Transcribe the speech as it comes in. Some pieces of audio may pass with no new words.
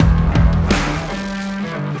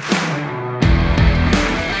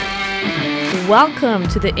Welcome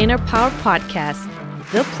to the Inner Power Podcast,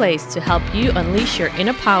 the place to help you unleash your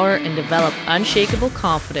inner power and develop unshakable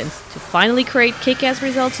confidence to finally create kick-ass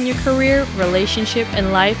results in your career, relationship,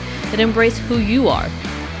 and life that embrace who you are.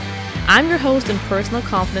 I'm your host and personal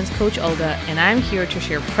confidence coach, Olga, and I'm here to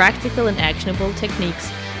share practical and actionable techniques,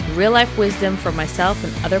 real-life wisdom from myself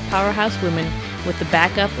and other powerhouse women with the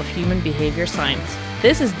backup of human behavior science.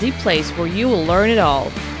 This is the place where you will learn it all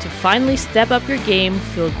to finally step up your game,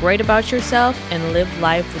 feel great about yourself, and live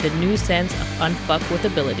life with a new sense of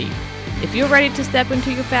unfuckwithability. If you're ready to step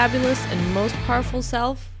into your fabulous and most powerful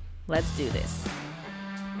self, let's do this.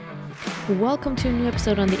 Welcome to a new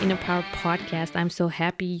episode on the Inner Power Podcast. I'm so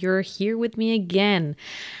happy you're here with me again.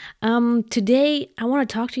 Today, I want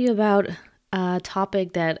to talk to you about a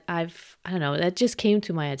topic that that just came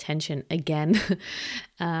to my attention again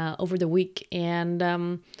over the week.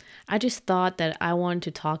 And I just thought that I wanted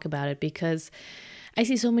to talk about it because I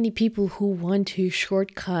see so many people who want to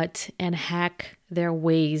shortcut and hack their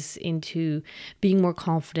ways into being more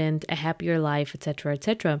confident, a happier life, etc.,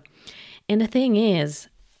 etc. And the thing is,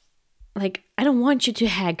 I don't want you to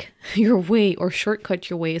hack your way or shortcut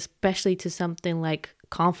your way, especially to something like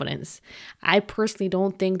confidence. I personally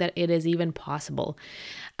don't think that it is even possible.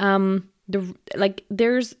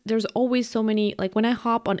 There's always so many, when I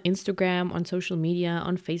hop on Instagram, on social media,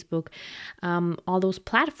 on Facebook, all those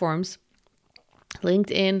platforms,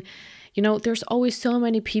 LinkedIn, there's always so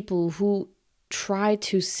many people who try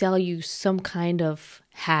to sell you some kind of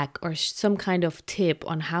hack or some kind of tip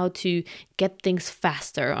on how to get things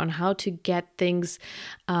faster, on how to get things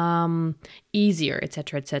easier,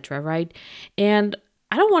 etc., right? And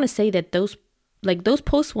I don't want to say that those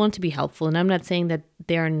posts want to be helpful, and I'm not saying that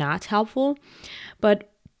they're not helpful,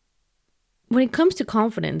 but when it comes to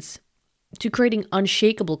confidence, to creating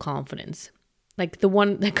unshakable confidence, like the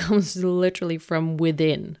one that comes literally from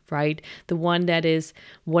within, right? The one that is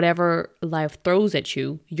whatever life throws at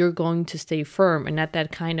you, you're going to stay firm, and not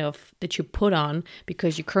that kind of that you put on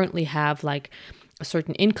because you currently have a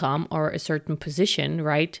certain income or a certain position,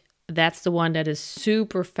 right? That's the one that is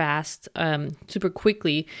super fast, super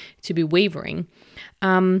quickly to be wavering.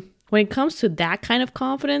 When it comes to that kind of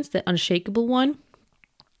confidence, the unshakable one,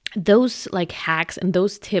 those hacks and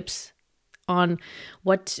those tips on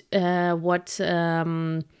what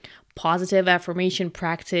positive affirmation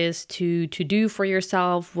practice to do for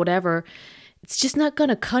yourself, whatever, it's just not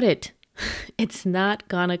gonna cut it. It's not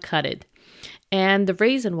gonna cut it. And the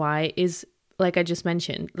reason why is, like I just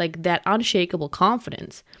mentioned, that unshakable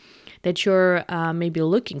confidence that you're maybe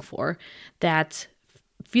looking for, that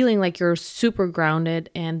feeling like you're super grounded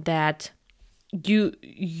and that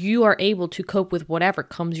you are able to cope with whatever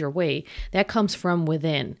comes your way, that comes from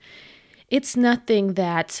within. It's nothing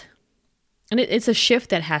that, and it's a shift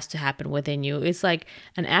that has to happen within you. It's like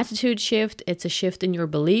an attitude shift. It's a shift in your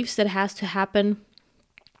beliefs that has to happen.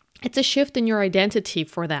 It's a shift in your identity,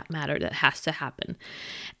 for that matter, that has to happen.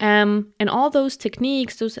 And all those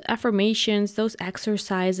techniques, those affirmations, those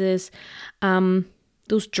exercises,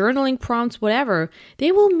 those journaling prompts, whatever,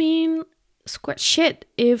 they will mean shit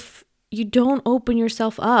if you don't open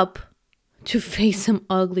yourself up to face some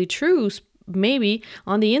ugly truths, maybe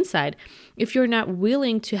on the inside. If you're not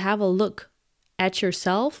willing to have a look at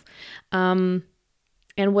yourself and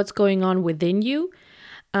what's going on within you,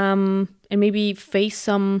 and maybe face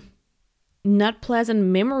some not pleasant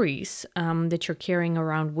memories that you're carrying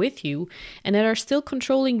around with you and that are still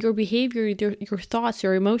controlling your behavior, your thoughts,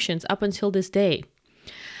 your emotions up until this day.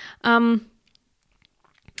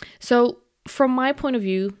 So from my point of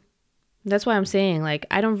view, that's why I'm saying,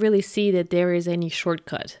 I don't really see that there is any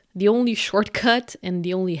shortcut. The only shortcut and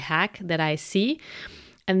the only hack that I see,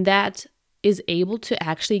 and that is able to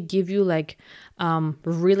actually give you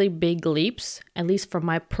really big leaps, at least from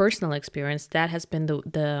my personal experience, that has been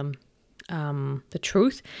the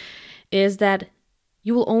truth, is that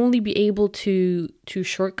you will only be able to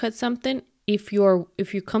shortcut something if you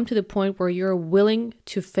come to the point where you're willing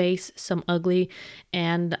to face some ugly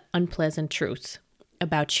and unpleasant truths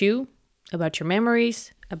about you, about your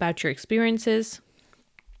memories, about your experiences.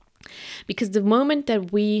 Because the moment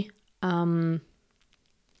that we are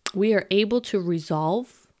able to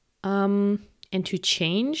resolve and to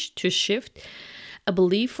change, to shift a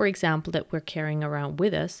belief, for example, that we're carrying around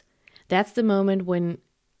with us, that's the moment when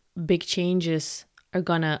big changes are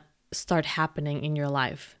gonna start happening in your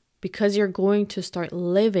life, because you're going to start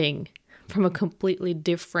living from a completely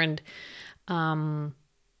different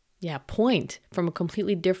point, from a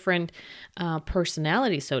completely different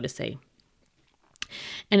personality, so to say.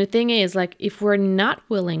 And the thing is, if we're not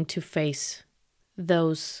willing to face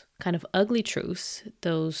those kind of ugly truths,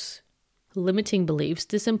 those limiting beliefs,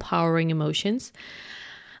 disempowering emotions,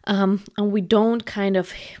 and we don't kind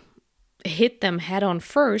of hit them head on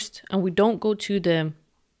first, and we don't go to the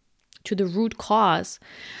root cause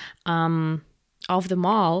of them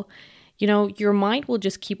all, your mind will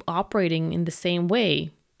just keep operating in the same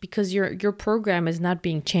way because your program is not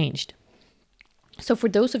being changed. So for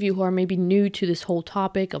those of you who are maybe new to this whole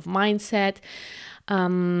topic of mindset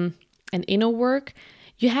and inner work,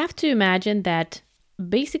 you have to imagine that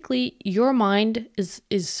basically your mind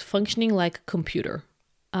is functioning like a computer.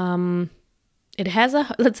 It has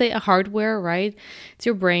let's say a hardware, right? It's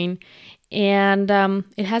your brain, and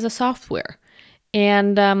it has a software.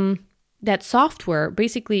 And that software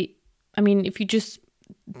basically, if you just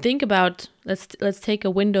think about, let's take a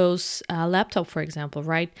Windows laptop, for example,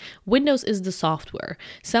 right? Windows is the software.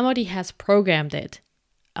 Somebody has programmed it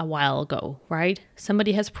a while ago, right?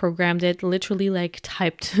 Somebody has programmed it, literally like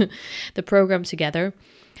typed the program together.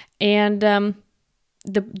 And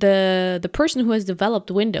the person who has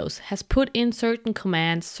developed Windows has put in certain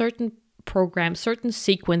commands, certain programs, certain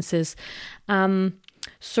sequences,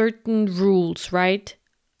 certain rules, right?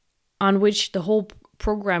 On which the whole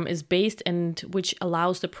program is based and which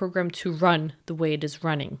allows the program to run the way it is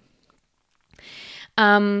running.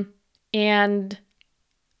 And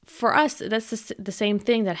for us, that's the same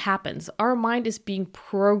thing that happens. Our mind is being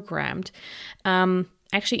programmed,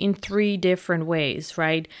 actually in 3 different ways,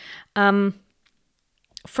 right?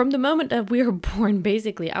 From the moment that we are born,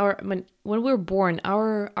 basically, when we're born,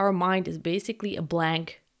 our mind is basically a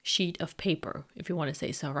blank sheet of paper, if you want to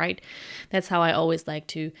say so, right? That's how I always like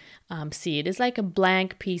to see it. It's like a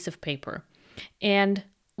blank piece of paper. And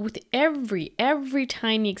with every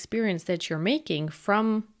tiny experience that you're making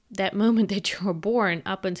from that moment that you were born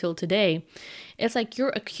up until today, it's like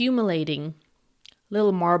you're accumulating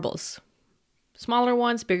little marbles. Smaller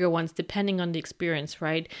ones, bigger ones, depending on the experience,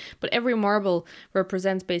 right? But every marble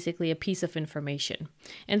represents basically a piece of information.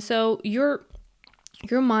 And so your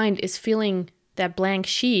mind is filling that blank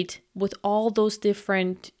sheet with all those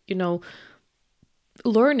different,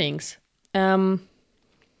 learnings, and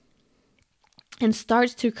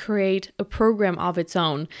starts to create a program of its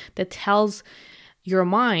own that tells your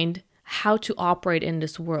mind how to operate in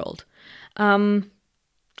this world.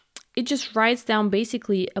 It just writes down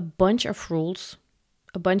basically a bunch of rules,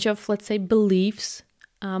 a bunch of, let's say, beliefs,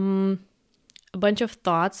 a bunch of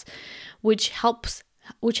thoughts, which help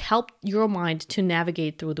your mind to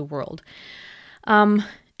navigate through the world. And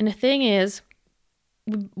the thing is,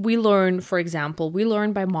 we learn, for example,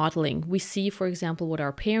 by modeling. We see, for example, what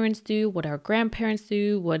our parents do, what our grandparents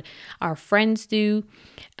do, what our friends do.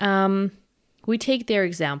 We take their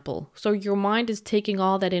example. So your mind is taking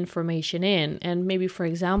all that information in. And maybe, for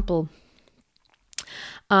example,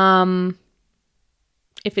 if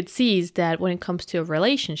it sees that when it comes to a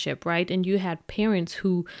relationship, right, and you had parents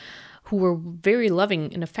who were very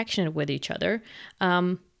loving and affectionate with each other,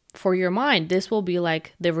 for your mind, this will be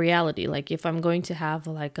like the reality. Like if I'm going to have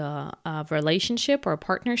like a relationship or a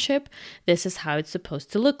partnership, this is how it's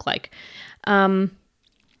supposed to look like. Also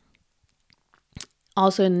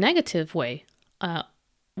in a negative way,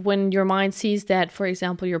 when your mind sees that, for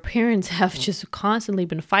example, your parents have just constantly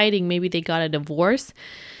been fighting, maybe they got a divorce,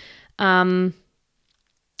 your mind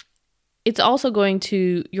is also going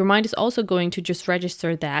to just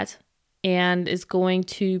register that and is going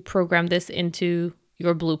to program this into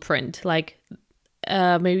your blueprint. Like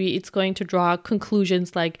maybe it's going to draw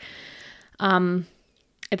conclusions like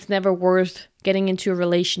it's never worth getting into a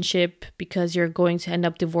relationship because you're going to end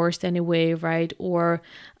up divorced anyway, right? Or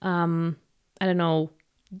I don't know,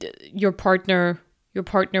 your partner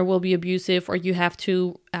will be abusive, or you have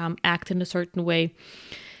to act in a certain way.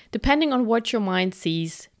 Depending on what your mind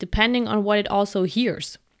sees, depending on what it also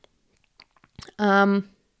hears,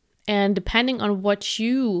 and depending on what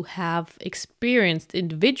you have experienced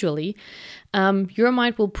individually, your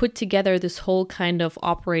mind will put together this whole kind of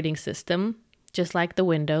operating system, just like the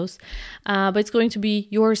Windows, but it's going to be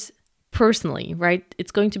yours personally, right?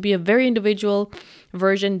 It's going to be a very individual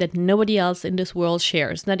version that nobody else in this world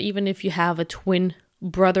shares. Not even if you have a twin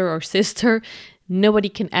brother or sister, nobody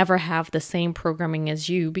can ever have the same programming as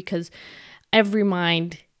you, because every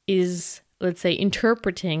mind is, let's say,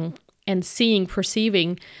 interpreting and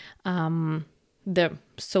perceiving the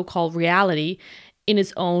so-called reality in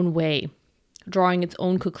its own way, drawing its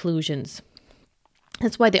own conclusions.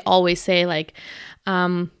 That's why they always say, like,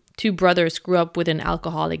 two brothers grew up with an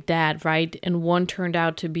alcoholic dad, right? And one turned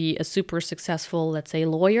out to be a super successful, let's say,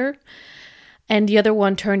 lawyer. And the other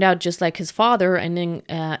one turned out just like his father, ending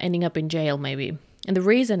up in jail maybe. And the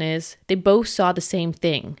reason is they both saw the same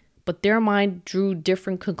thing, but their mind drew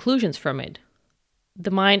different conclusions from it.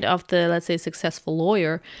 the mind of the, let's say, successful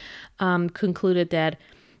lawyer concluded that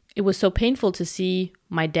it was so painful to see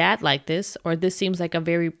my dad like this, or this seems like a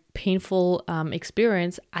very painful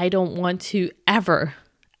experience. I don't want to ever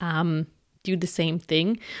do the same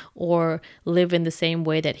thing or live in the same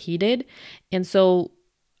way that he did. And so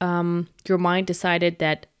your mind decided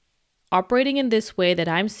that operating in this way that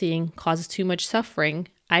I'm seeing causes too much suffering.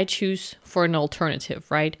 I choose for an alternative,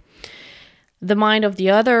 right? The mind of the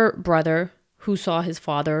other brother who saw his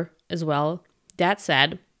father as well, that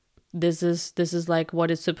said, this is like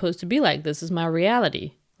what it's supposed to be like. This is my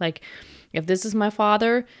reality. Like, if this is my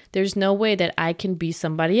father, there's no way that I can be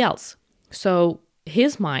somebody else. So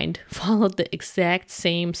his mind followed the exact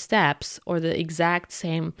same steps or the exact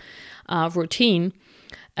same routine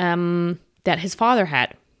that his father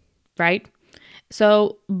had, right?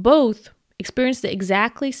 So both experienced the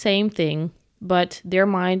exactly same thing, but their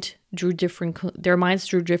minds drew different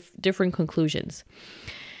conclusions.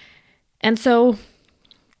 And so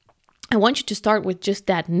I want you to start with just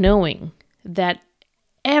that, knowing that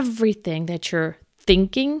everything that you're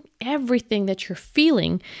thinking, everything that you're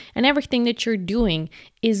feeling, and everything that you're doing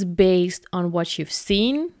is based on what you've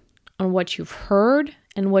seen, on what you've heard,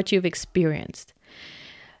 and what you've experienced.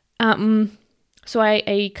 So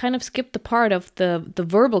I kind of skipped the part of the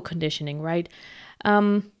verbal conditioning, right?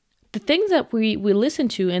 The things that we listen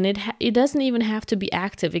to, and it doesn't even have to be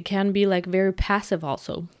active. It can be like very passive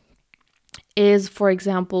also. Is, for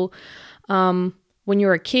example, when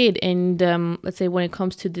you're a kid and let's say when it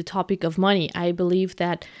comes to the topic of money, I believe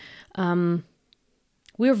that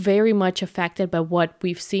we're very much affected by what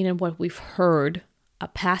we've seen and what we've heard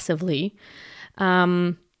passively.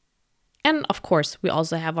 And of course, we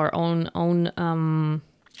also have our own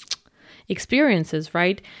experiences,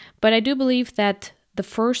 right? But I do believe that the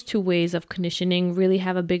first two ways of conditioning really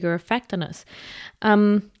have a bigger effect on us.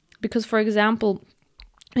 Because, for example,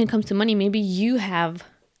 when it comes to money, maybe you have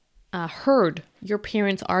heard your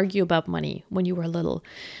parents argue about money when you were little.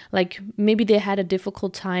 Like maybe they had a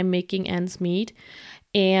difficult time making ends meet,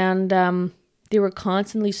 and they were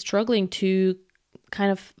constantly struggling to kind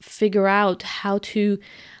of figure out how to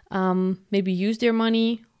maybe use their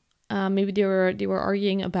money. Maybe they were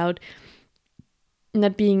arguing about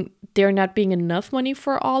there not being enough money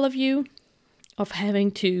for all of you, of having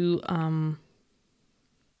to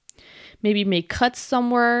maybe make cuts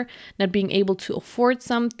somewhere, not being able to afford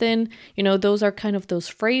something. You know, those are kind of those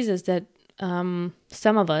phrases that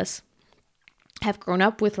some of us have grown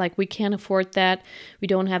up with, like we can't afford that, we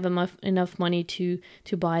don't have enough money to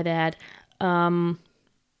buy that,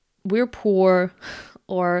 we're poor,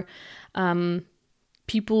 or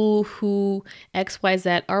people who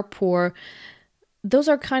XYZ are poor. Those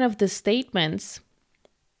are kind of the statements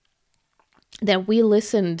that we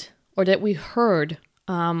listened or that we heard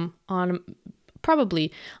on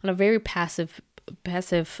probably on a very passive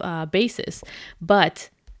basis. But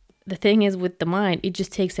the thing is with the mind, it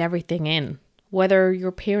just takes everything in. Whether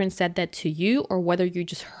your parents said that to you or whether you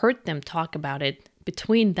just heard them talk about it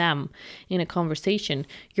between them in a conversation,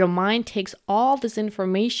 your mind takes all this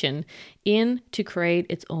information in to create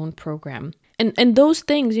its own program. And those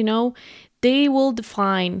things, you know, they will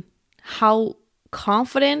define how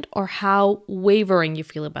confident or how wavering you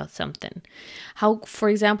feel about something. How, for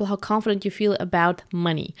example, how confident you feel about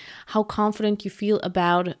money, how confident you feel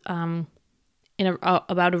about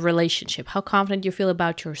about a relationship, how confident you feel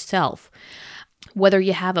about yourself, whether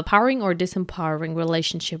you have a empowering or disempowering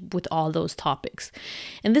relationship with all those topics.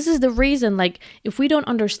 And this is the reason, like, if we don't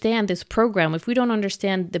understand this program, if we don't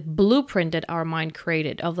understand the blueprint that our mind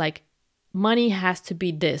created of like, money has to be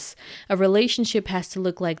this, a relationship has to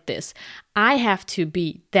look like this, I have to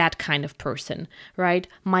be that kind of person, right?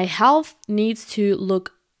 My health needs to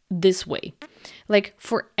look this way. Like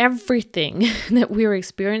for everything that we're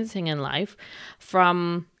experiencing in life,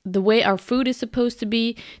 from the way our food is supposed to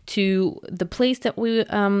be, to the place that we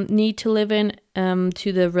need to live in,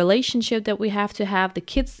 to the relationship that we have to have, the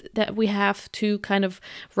kids that we have to kind of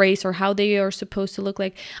raise or how they are supposed to look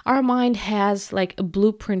like. Our mind has like a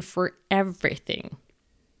blueprint for everything.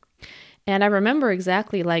 And I remember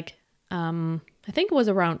exactly like, I think it was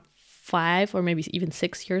around 5 or maybe even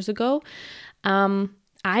 6 years ago.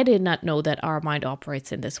 I did not know that our mind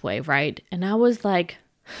operates in this way, right? And I was like,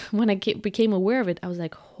 when I became aware of it, I was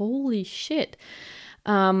like, holy shit,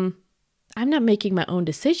 I'm not making my own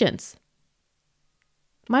decisions.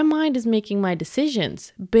 My mind is making my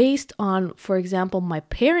decisions based on, for example, my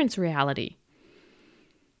parents' reality,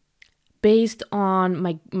 based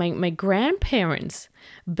on my grandparents,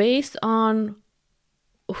 based on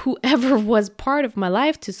whoever was part of my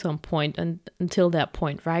life to some point until that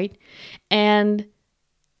point, right? And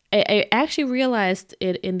I actually realized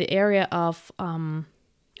it in the area of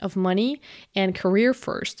money and career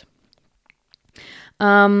first.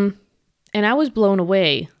 And I was blown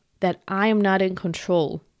away that I am not in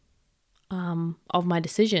control of my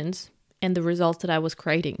decisions and the results that I was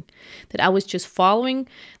creating. That I was just following,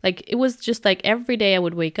 like it was just like every day I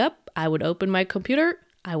would wake up, I would open my computer,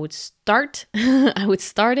 I would start, I would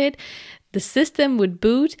start it, the system would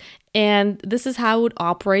boot, and this is how it would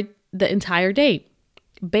operate the entire day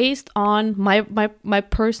based on my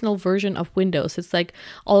personal version of Windows. It's like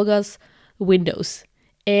Olga's Windows.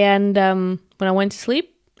 And when I went to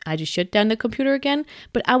sleep, I just shut down the computer again,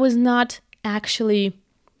 but I was not actually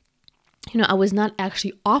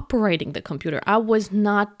operating the computer. I was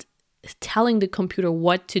not telling the computer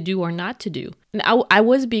what to do or not to do. And I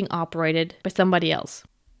was being operated by somebody else.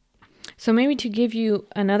 So maybe to give you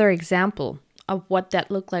another example of what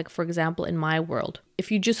that looked like, for example, in my world.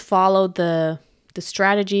 If you just follow the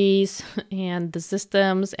strategies and the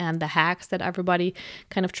systems and the hacks that everybody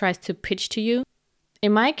kind of tries to pitch to you.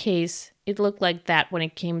 In my case, it looked like that when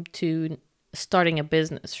it came to starting a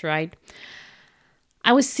business, right?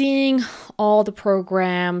 I was seeing all the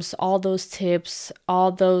programs, all those tips,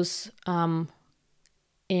 all those,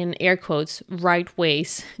 in air quotes, right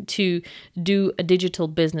ways to do a digital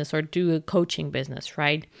business or do a coaching business,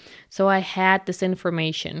 right? So I had this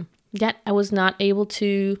information, yet I was not able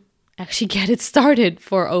to actually get it started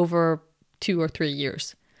for over 2 or 3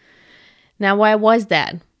 years. Now, why was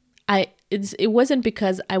that? It wasn't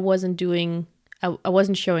because I wasn't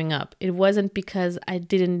showing up. It wasn't because I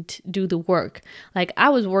didn't do the work. Like I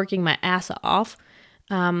was working my ass off.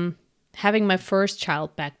 Having my first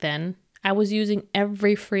child back then, I was using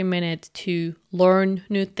every free minute to learn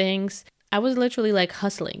new things. I was literally like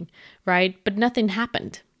hustling, right? But nothing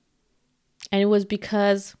happened. And it was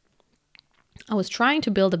because I was trying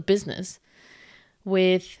to build a business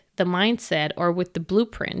with the mindset or with the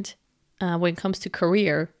blueprint when it comes to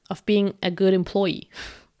career of being a good employee,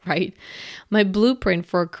 right? My blueprint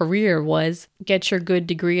for a career was get your good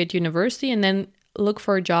degree at university and then look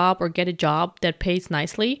for a job or get a job that pays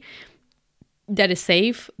nicely, that is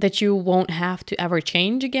safe, that you won't have to ever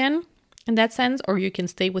change again in that sense, or you can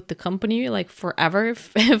stay with the company like forever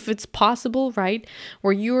if it's possible, right?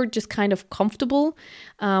 Where you're just kind of comfortable,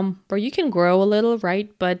 where you can grow a little,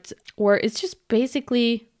 right? But where it's just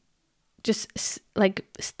basically just like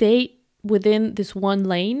stay within this one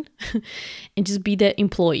lane and just be the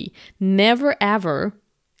employee. Never ever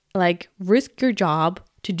like risk your job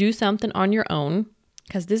to do something on your own,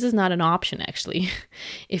 because this is not an option actually.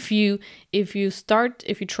 If you try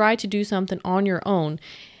to do something on your own,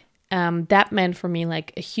 that meant for me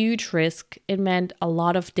like a huge risk. It meant a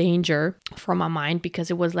lot of danger for my mind,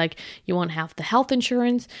 because it was like you won't have the health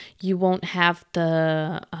insurance, you won't have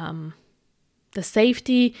the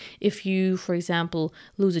safety if you, for example,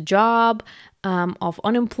 lose a job, of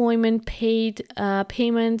unemployment paid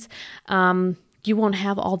payments. You won't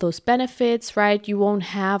have all those benefits, right? You won't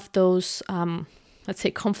have those, let's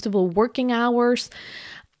say, comfortable working hours.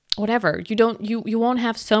 Whatever, you won't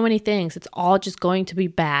have so many things. It's all just going to be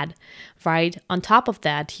bad, right? On top of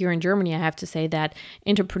that, here in Germany, I have to say that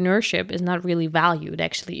entrepreneurship is not really valued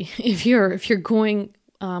actually. If you're going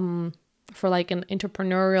for like an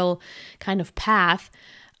entrepreneurial kind of path,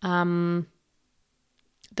 those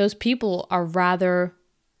people are rather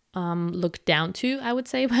looked down to, I would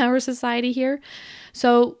say, by our society here.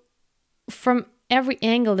 So from every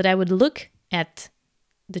angle that I would look at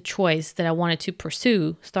the choice that I wanted to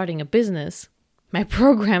pursue, starting a business, my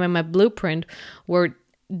program and my blueprint were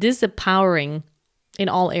disempowering in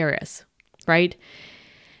all areas, right?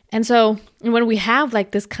 And so when we have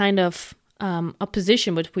like this kind of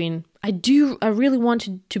opposition between, I really want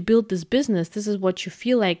to build this business, this is what you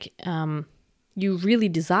feel like you really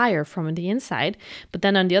desire from the inside, but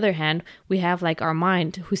then on the other hand, we have like our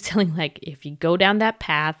mind who's telling like, if you go down that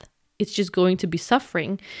path, it's just going to be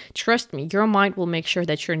suffering. Trust me, your mind will make sure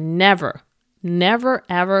that you're never,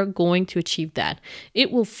 ever going to achieve that. It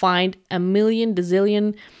will find a million,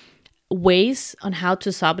 bazillion ways on how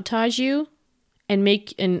to sabotage you and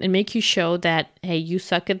make you show that, hey, you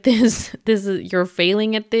suck at this. You're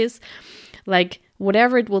failing at this. Like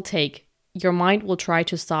whatever it will take, your mind will try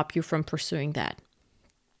to stop you from pursuing that.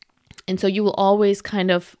 And so you will always kind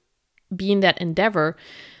of be in that endeavor,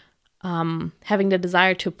 having the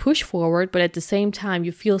desire to push forward, but at the same time,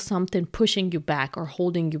 you feel something pushing you back or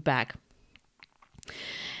holding you back.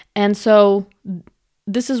 And so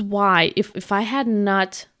this is why if I had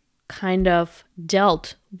not kind of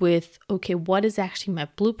dealt with, okay, what is actually my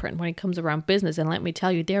blueprint when it comes around business? And let me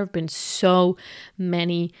tell you, there have been so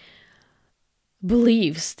many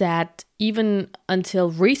beliefs that even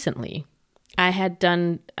until recently, I had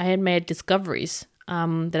made discoveries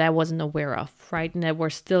that I wasn't aware of, right? And that were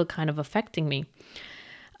still kind of affecting me.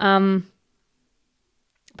 But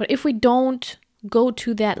if we don't go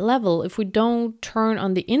to that level, if we don't turn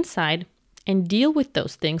on the inside and deal with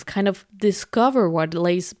those things, kind of discover what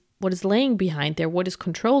is laying behind there, what is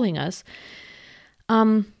controlling us,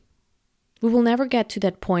 we will never get to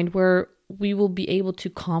that point where we will be able to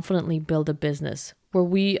confidently build a business, where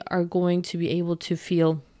we are going to be able to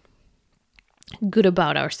feel good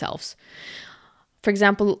about ourselves. For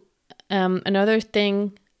example, another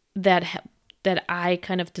thing that I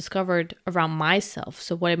kind of discovered around myself,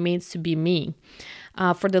 so what it means to be me.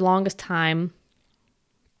 For the longest time,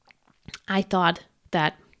 I thought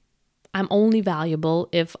that I'm only valuable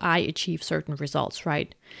if I achieve certain results,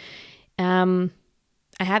 right? I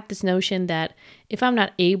had this notion that if I'm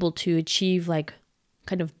not able to achieve like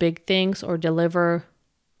kind of big things or deliver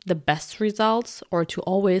the best results, or to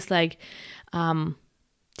always like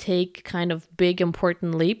take kind of big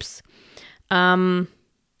important leaps,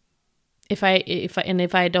 if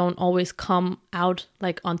I don't always come out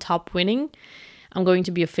like on top winning, I'm going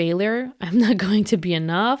to be a failure. I'm not going to be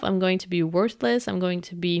enough. I'm going to be worthless. I'm going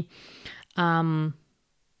to be not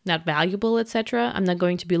valuable, etc. I'm not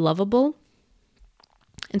going to be lovable.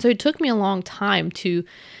 And so it took me a long time to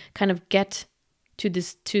kind of get to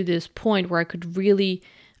this point where I could really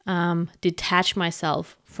detach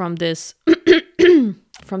myself from this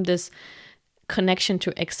from this connection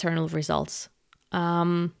to external results.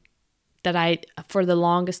 That I, for the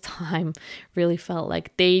longest time, really felt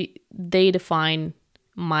like they define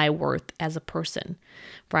my worth as a person,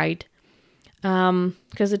 right?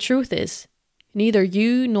 Because the truth is, neither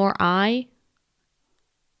you nor I,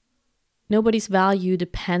 nobody's value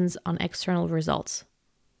depends on external results.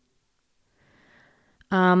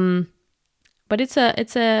 But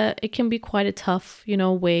it can be quite a tough,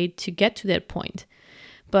 way to get to that point.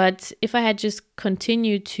 But if I had just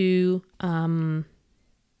continued to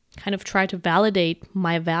kind of try to validate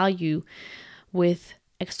my value with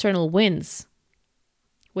external wins,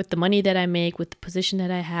 with the money that I make, with the position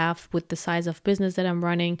that I have, with the size of business that I'm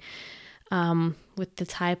running, with the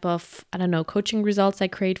type of, coaching results I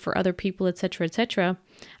create for other people, etc.,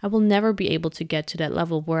 I will never be able to get to that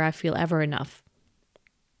level where I feel ever enough.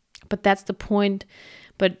 But that's the point.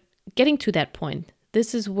 But getting to that point,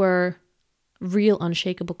 this is where real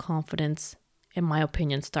unshakable confidence, in my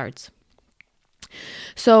opinion, starts.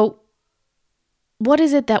 So what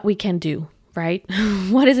is it that we can do, right?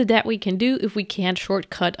 What is it that we can do if we can't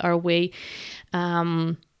shortcut our way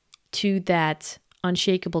to that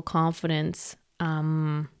unshakable confidence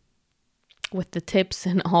with the tips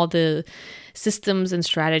and all the systems and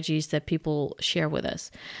strategies that people share with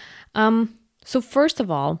us? So first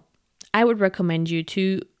of all, I would recommend you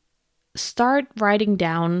to start writing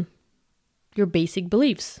down your basic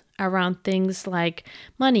beliefs around things like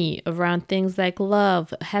money, around things like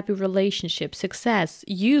love, happy relationship, success,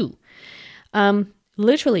 you.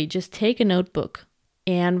 Literally just take a notebook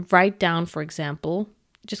and write down, for example,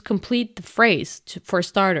 just complete the phrase for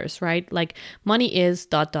starters, right? Like money is ...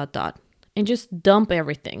 and just dump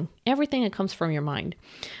everything that comes from your mind.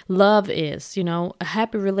 Love is, a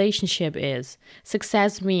happy relationship is,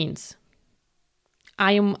 success means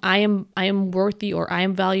I am worthy, or I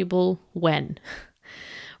am valuable when,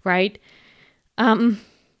 right?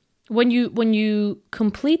 When you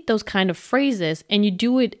complete those kind of phrases and you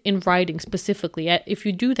do it in writing specifically, if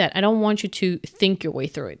you do that, I don't want you to think your way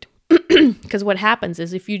through it. Because what happens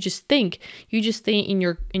is, if you just think, you just stay in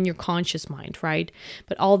your conscious mind, right?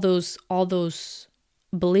 But all those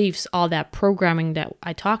beliefs, all that programming that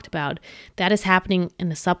I talked about, that is happening in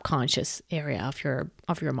the subconscious area of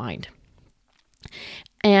your mind.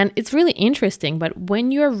 And it's really interesting, but when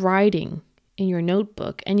you're writing in your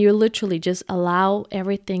notebook and you literally just allow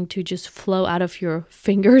everything to just flow out of your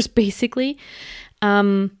fingers, basically,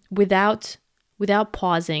 without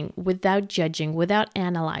pausing, without judging, without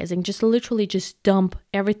analyzing, just literally just dump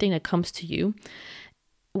everything that comes to you,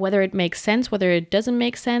 whether it makes sense, whether it doesn't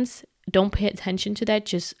make sense, don't pay attention to that.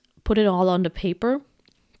 Just put it all on the paper.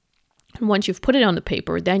 And once you've put it on the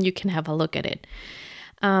paper, then you can have a look at it.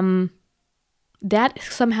 That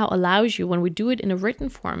somehow allows you, when we do it in a written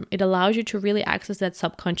form, it allows you to really access that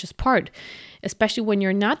subconscious part, especially when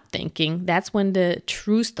you're not thinking. That's when the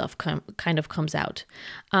true stuff kind of comes out.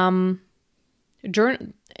 In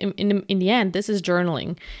the end, this is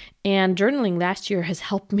journaling. And journaling last year has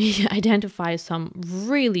helped me identify some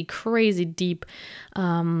really crazy deep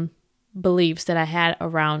beliefs that I had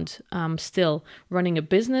around still running a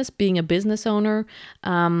business, being a business owner,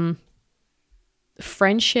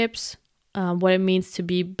 friendships, what it means to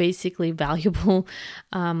be basically valuable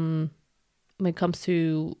when it comes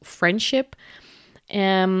to friendship.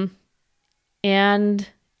 And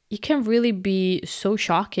it can really be so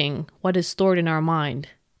shocking what is stored in our mind.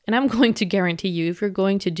 And I'm going to guarantee you, if you're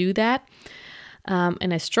going to do that,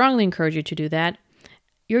 and I strongly encourage you to do that,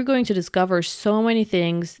 you're going to discover so many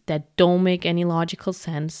things that don't make any logical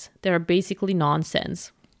sense, that are basically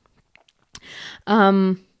nonsense.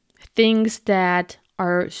 Things that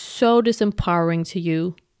are so disempowering to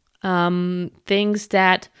you, things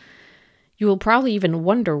that you will probably even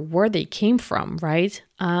wonder where they came from, right?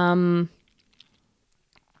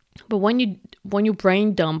 But when you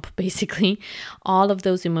brain dump basically all of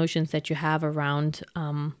those emotions that you have around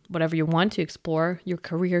whatever you want to explore, your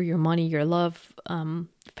career, your money, your love,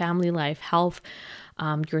 family life, health,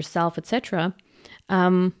 yourself, etc.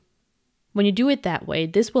 When you do it that way,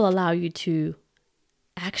 this will allow you to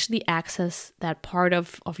actually access that part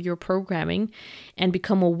of your programming and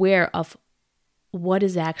become aware of what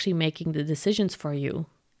is actually making the decisions for you.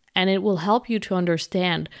 And it will help you to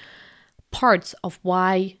understand parts of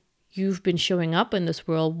why you've been showing up in this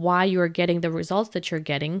world, why you're getting the results that you're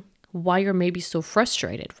getting, why you're maybe so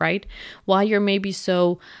frustrated, right? Why you're maybe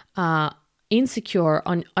so insecure,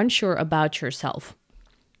 unsure about yourself.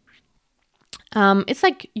 It's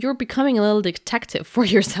like you're becoming a little detective for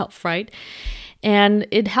yourself, right? And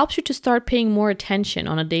it helps you to start paying more attention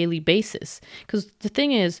on a daily basis. Because the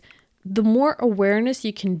thing is, the more awareness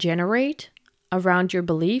you can generate around your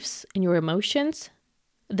beliefs and your emotions,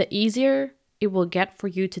 the easier it will get for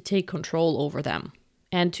you to take control over them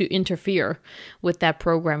and to interfere with that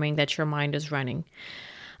programming that your mind is running.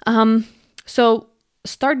 So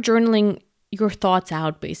start journaling your thoughts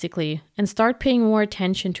out, basically, and start paying more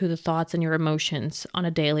attention to the thoughts and your emotions on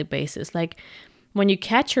a daily basis. Like when you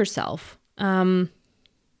catch yourself,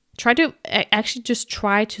 try to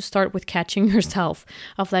start with catching yourself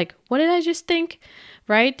of like, what did I just think?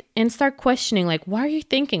 Right? And start questioning, like, why are you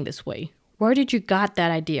thinking this way? Where did you got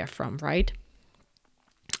that idea from? Right?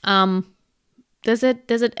 Does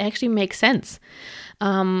it actually make sense?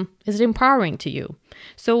 Is it empowering to you?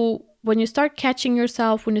 So when you start catching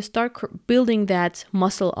yourself, when you start building that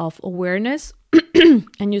muscle of awareness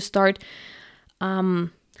and you start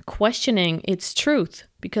questioning its truth,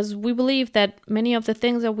 because we believe that many of the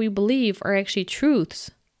things that we believe are actually truths.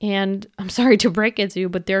 And I'm sorry to break it to you,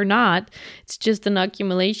 but they're not. It's just an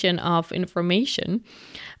accumulation of information.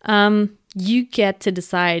 You get to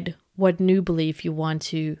decide what new belief you want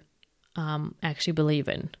to actually believe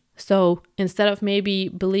in. So instead of maybe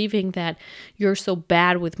believing that you're so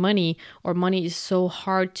bad with money or money is so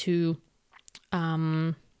hard to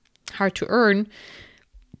earn,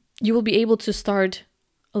 you will be able to start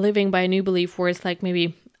living by a new belief where it's like,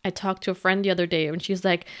 maybe I talked to a friend the other day and she's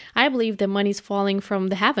like, I believe that money's falling from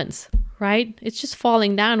the heavens, right? It's just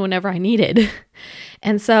falling down whenever I need it.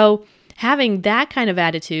 And so having that kind of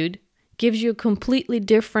attitude gives you a completely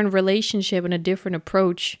different relationship and a different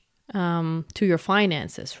approach to your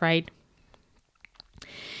finances, right?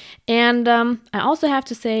 And I also have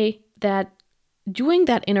to say that doing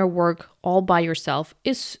that inner work all by yourself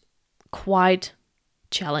is quite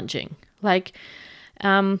challenging. Like,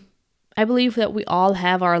 I believe that we all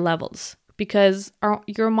have our levels, because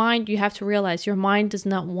your mind, you have to realize your mind does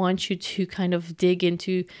not want you to kind of dig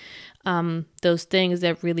into those things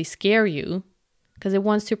that really scare you, because it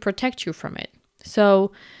wants to protect you from it.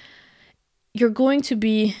 So you're going to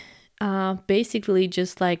be basically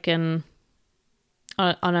just like on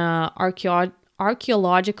a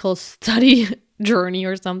archaeological study journey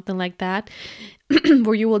or something like that,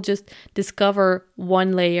 where you will just discover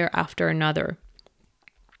one layer after another.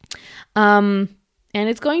 And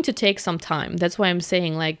it's going to take some time. That's why I'm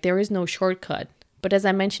saying, like, there is no shortcut. But as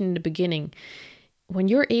I mentioned in the beginning, when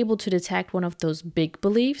you're able to detect one of those big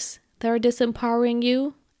beliefs that are disempowering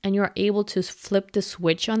you, and you're able to flip the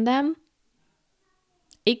switch on them,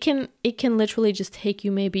 it can literally just take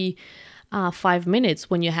you maybe 5 minutes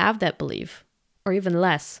when you have that belief, or even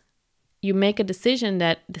less. You make a decision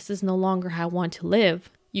that this is no longer how I want to live.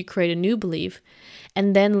 You create a new belief,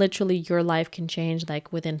 and then literally your life can change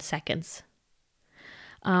like within seconds.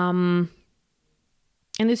 And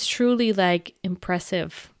it's truly like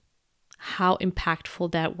impressive how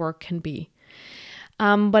impactful that work can be.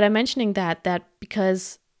 But I'm mentioning that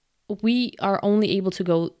because we are only able to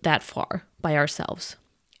go that far by ourselves.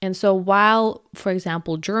 And so while, for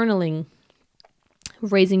example, journaling,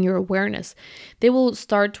 raising your awareness, they will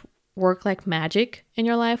start work like magic in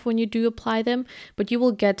your life when you do apply them, but you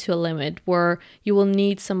will get to a limit where you will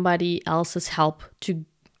need somebody else's help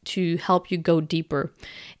to help you go deeper.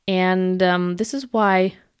 And this is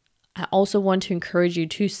why I also want to encourage you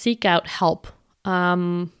to seek out help.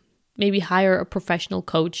 Maybe hire a professional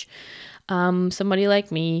coach, somebody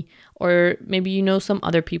like me, or maybe some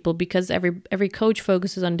other people, because every coach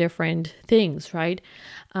focuses on different things, right?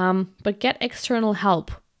 But get external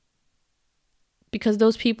help, because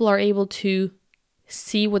those people are able to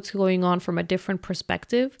see what's going on from a different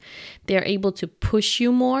perspective. They're able to push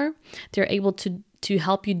you more. They're able to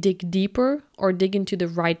help you dig deeper or dig into the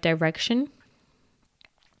right direction.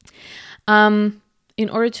 In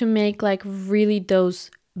order to make like really those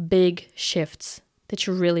big shifts that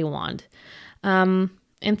you really want. And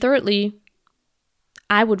thirdly,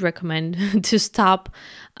 I would recommend to stop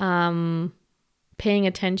paying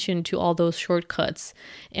attention to all those shortcuts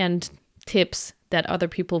and tips that other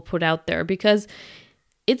people put out there, because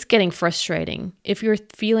it's getting frustrating. If you're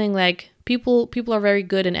feeling like people are very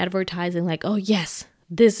good in advertising, like, oh yes,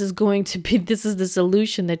 this is the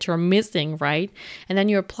solution that you're missing, right? And then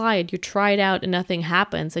you apply it, you try it out, and nothing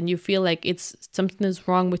happens, and you feel like something is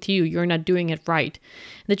wrong with you. You're not doing it right.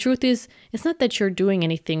 And the truth is, it's not that you're doing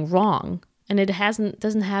anything wrong, and it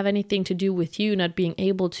doesn't have anything to do with you not being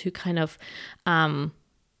able to kind of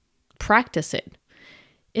practice it.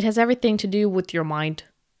 It has everything to do with your mind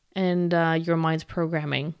and your mind's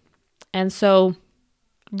programming. And so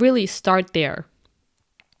really start there.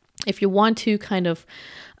 If you want to kind of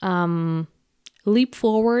leap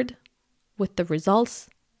forward with the results,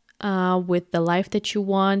 with the life that you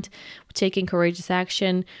want, taking courageous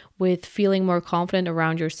action, with feeling more confident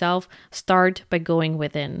around yourself, start by going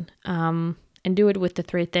within, and do it with the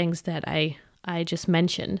 3 things that I just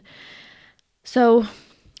mentioned. So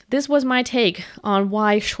this was my take on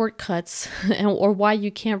why shortcuts or why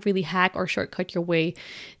you can't really hack or shortcut your way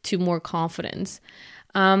to more confidence.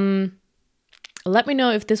 Let me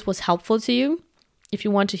know if this was helpful to you, if you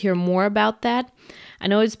want to hear more about that. I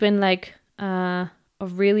know it's been like a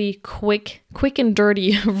really quick and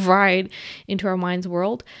dirty ride into our mind's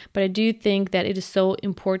world, but I do think that it is so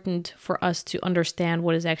important for us to understand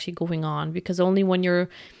what is actually going on, because only when you're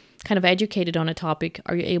kind of educated on a topic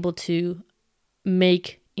are you able to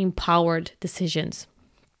make empowered decisions.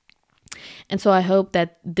 And so I hope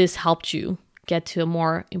that this helped you get to a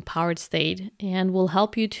more empowered state and will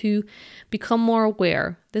help you to become more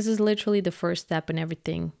aware. This is literally the first step in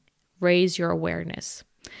everything. Raise your awareness.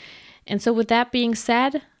 And so with that being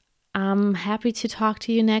said, I'm happy to talk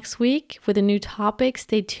to you next week with a new topic.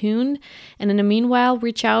 Stay tuned. And in the meanwhile,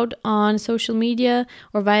 reach out on social media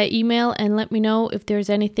or via email and let me know if there's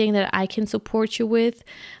anything that I can support you with,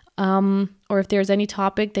 or if there's any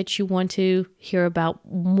topic that you want to hear about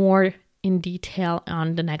more in detail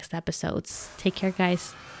on the next episodes. Take care,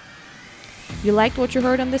 guys. If you liked what you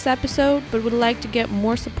heard on this episode but would like to get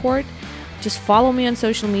more support, just follow me on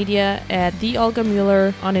social media at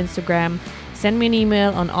 @theolgamueller on Instagram. Send me an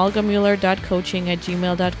email on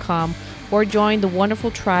olgamueller.coaching@gmail.com or join the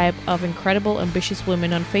wonderful tribe of incredible, ambitious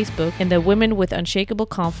women on Facebook in the Women with Unshakable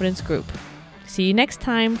Confidence group. See you next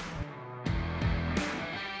time.